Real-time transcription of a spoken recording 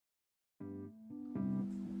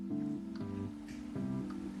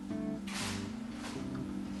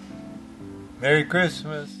Merry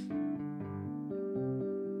Christmas.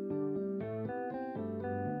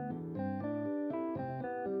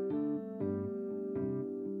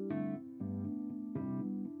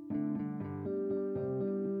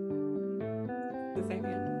 The same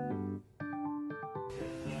hand.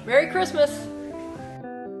 Merry Christmas!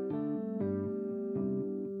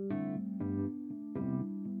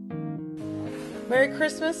 Merry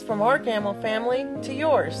Christmas from our Gammill family to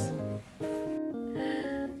yours.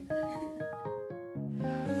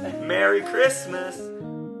 Merry Christmas!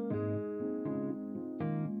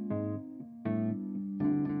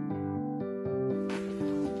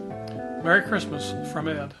 Merry Christmas from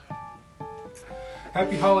Ed.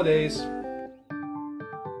 Happy holidays.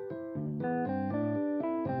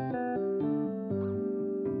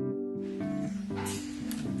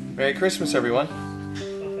 Merry Christmas, everyone.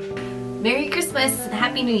 Merry Christmas and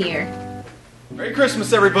Happy New Year. Merry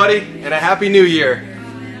Christmas, everybody, and a Happy New Year.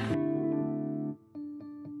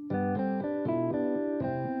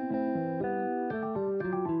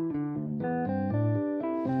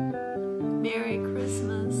 Merry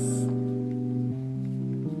Christmas.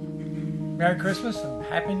 Merry Christmas and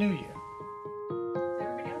Happy New Year.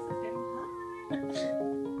 Everybody else is good.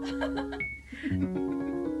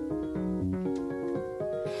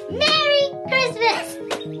 Merry Christmas!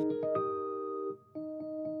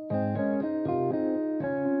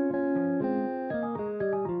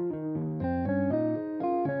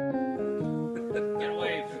 Gotta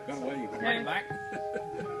wave. Wave back.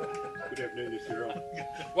 Good afternoon, Mr. Earl.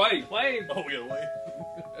 Wave. Wave. Oh, we gotta wave.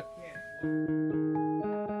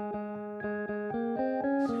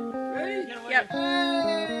 Ready? Yep.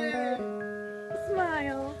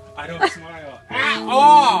 Smile. I don't smile.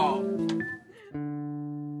 Oh!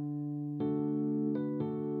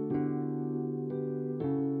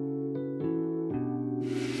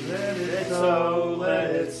 Let it so, let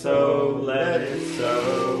it so, let it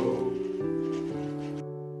so.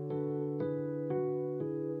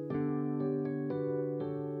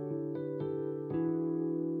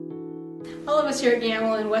 All of us here at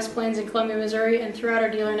Gammill in West Plains and Columbia, Missouri, and throughout our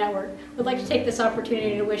dealer network would like to take this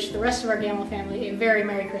opportunity to wish the rest of our Gammill family a very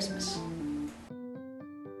Merry Christmas.